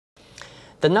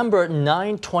The number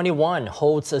 921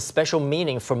 holds a special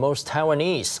meaning for most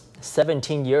Taiwanese.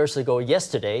 17 years ago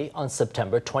yesterday, on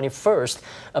September 21st,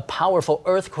 a powerful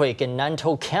earthquake in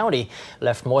Nantou County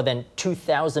left more than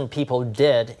 2,000 people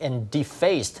dead and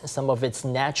defaced some of its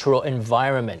natural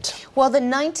environment. Well, the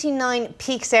 99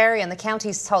 Peaks area in the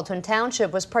county's Caotun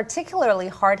Township was particularly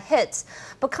hard hit,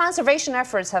 but conservation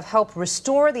efforts have helped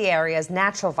restore the area's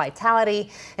natural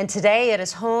vitality, and today it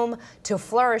is home to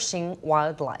flourishing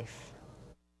wildlife.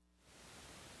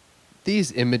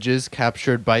 These images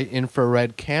captured by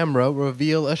infrared camera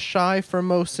reveal a shy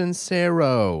Formosan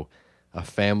serow, a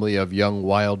family of young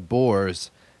wild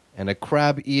boars, and a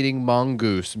crab-eating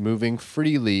mongoose moving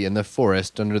freely in the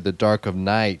forest under the dark of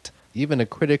night. Even a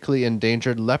critically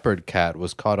endangered leopard cat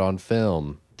was caught on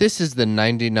film. This is the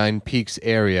 99 Peaks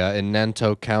area in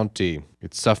Nantou County.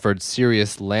 It suffered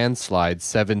serious landslides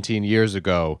 17 years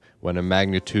ago when a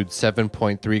magnitude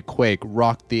 7.3 quake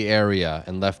rocked the area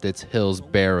and left its hills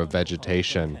bare of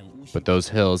vegetation. But those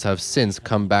hills have since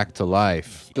come back to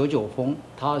life. Today,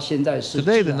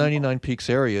 the 99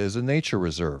 Peaks area is a nature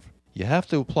reserve. You have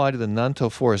to apply to the Nantou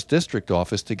Forest District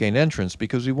Office to gain entrance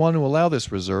because we want to allow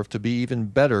this reserve to be even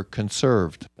better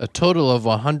conserved. A total of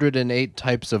 108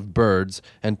 types of birds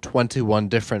and 21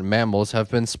 different mammals have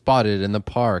been spotted in the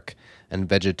park, and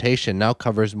vegetation now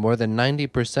covers more than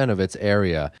 90% of its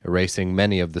area, erasing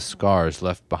many of the scars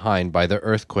left behind by the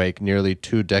earthquake nearly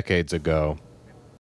 2 decades ago.